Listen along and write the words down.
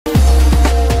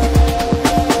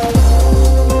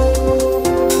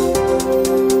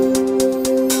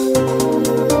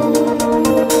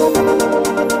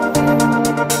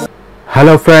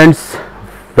Hello friends,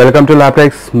 welcome to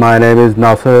Laptex. My name is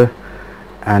Nasser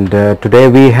and today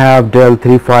we have DELL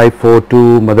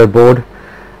 3542 motherboard,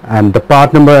 and the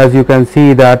part number, as you can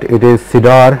see, that it is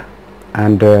Cedar,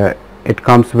 and it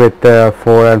comes with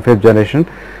 4th and 5th generation.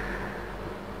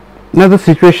 Now the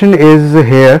situation is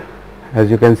here,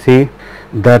 as you can see,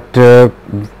 that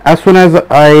as soon as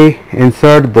I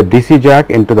insert the DC jack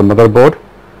into the motherboard,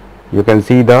 you can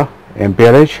see the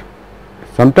amperage.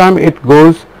 Sometimes it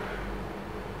goes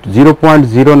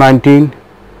 0.019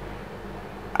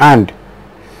 and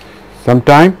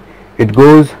sometime it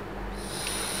goes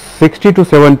 60 to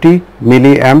 70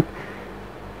 milliamp.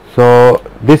 So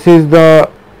this is the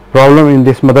problem in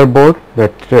this motherboard,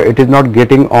 that it is not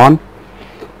getting on,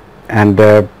 and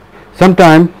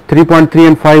sometime 3.3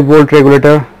 and 5 volt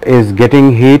regulator is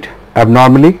getting heat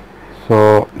abnormally.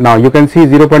 So now you can see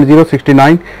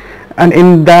 0.069, and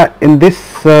in this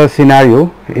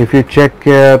scenario, if you check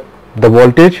the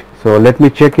voltage, so let me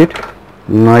check it.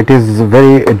 Now it is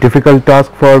very difficult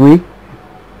task for me,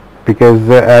 because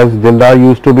as Dildar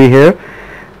used to be here,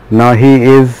 now he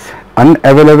is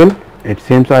unavailable. It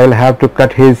seems I'll have to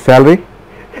cut his salary.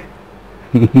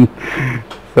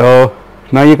 So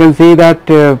now you can see that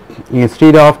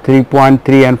instead of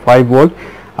 3.3 and 5 volt,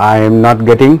 I am not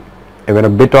getting even a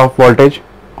bit of voltage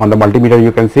on the multimeter,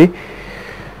 you can see.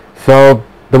 So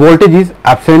the voltage is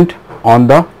absent on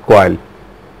the coil.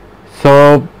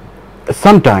 So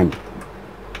sometime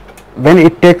when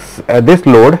it takes this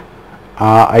load,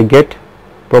 I get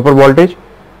proper voltage,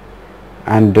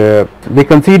 and we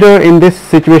consider in this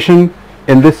situation,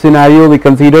 in this scenario, we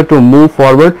consider to move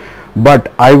forward,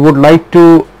 but I would like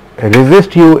to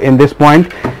resist you in this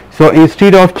point. So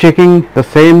instead of checking the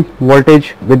same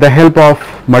voltage with the help of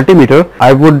multimeter,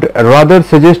 I would rather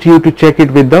suggest you to check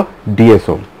it with the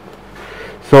DSO.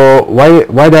 So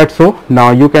why that so?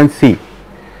 Now you can see,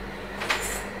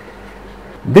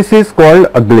 this is called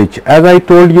a glitch. As I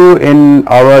told you in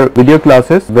our video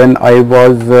classes, when I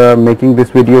was making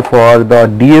this video for the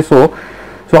DSO,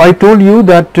 so I told you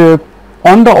that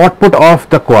on the output of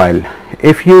the coil,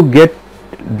 if you get,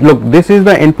 look, this is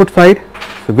the input side,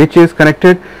 so which is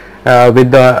connected with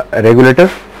the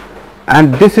regulator,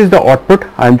 and this is the output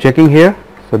I am checking here.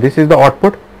 So this is the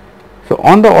output. So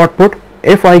on the output,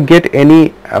 if I get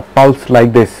any pulse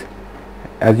like this,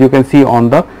 as you can see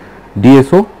on the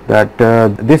DSO, that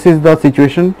this is the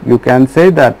situation. You can say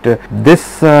that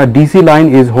this DC line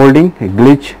is holding a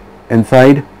glitch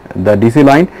inside the DC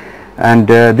line, and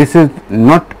this is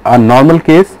not a normal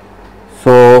case.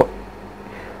 So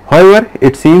however,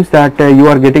 it seems that you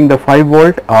are getting the 5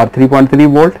 volt or 3.3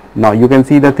 volt. Now you can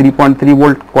see the 3.3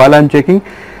 volt coil I am checking,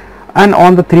 and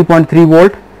on the 3.3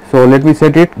 volt, so let me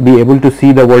set it, be able to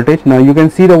see the voltage. Now you can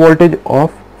see the voltage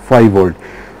of 5 volt.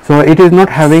 So it is not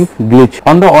having glitch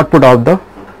on the output of the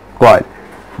coil,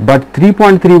 but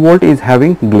 3.3 volt is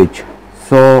having glitch.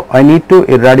 So I need to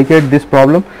eradicate this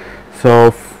problem. So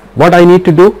what I need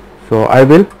to do, so I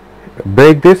will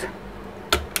break this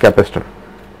capacitor.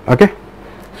 Okay,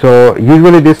 so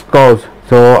usually this cause,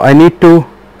 so I need to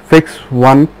fix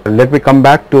one. Let me come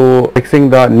back to fixing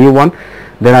the new one,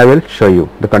 then I will show you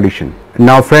the condition.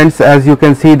 Now friends, as you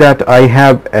can see that I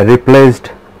have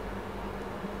replaced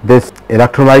this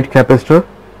electrolyte capacitor,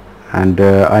 and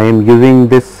I am using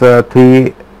this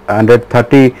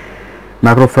 330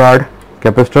 microfarad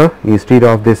capacitor instead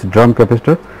of this drum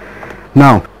capacitor.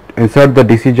 Now insert the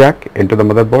DC jack into the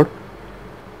motherboard.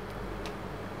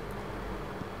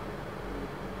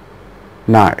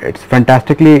 Now it's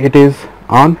fantastically, it is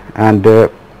on, and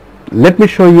let me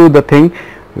show you the thing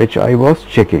which I was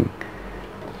checking.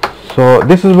 So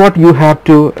this is what you have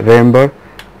to remember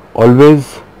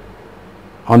always.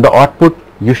 On the output,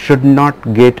 you should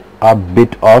not get a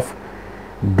bit of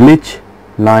glitch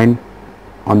line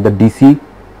on the DC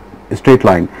straight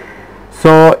line.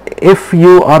 So if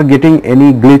you are getting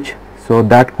any glitch, so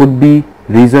that could be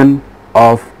reason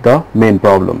of the main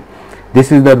problem.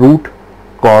 This is the root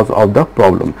cause of the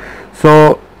problem.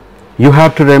 So you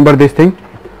have to remember this thing.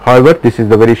 However, this is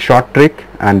the very short trick,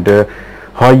 and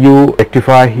how you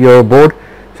rectify your board,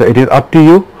 so it is up to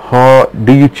you. How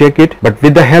do you check it? But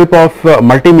with the help of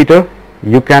multimeter,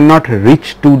 you cannot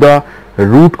reach to the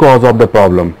root cause of the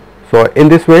problem. So in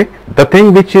this way, the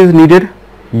thing which is needed,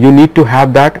 you need to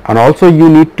have that, and also you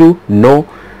need to know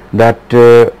that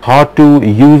how to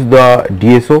use the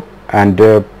DSO, and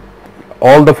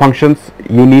all the functions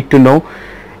you need to know.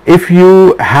 If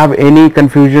you have any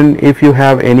confusion, if you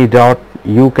have any doubt,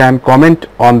 you can comment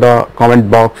on the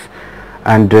comment box,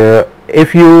 and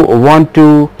if you want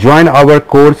to join our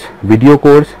course, video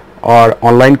course or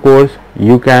online course,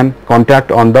 you can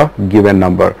contact on the given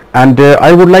number. And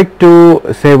I would like to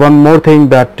say one more thing,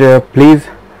 that please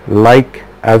like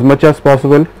as much as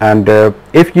possible, and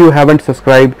if you haven't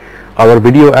subscribed our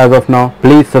video as of now,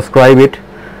 please subscribe it,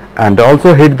 and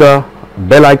also hit the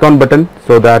bell icon button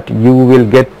so that you will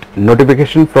get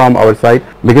notification from our side,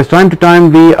 because time to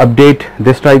time we update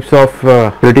this types of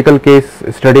critical case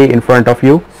study in front of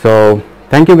you. So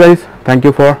thank you guys, thank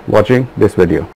you for watching this video.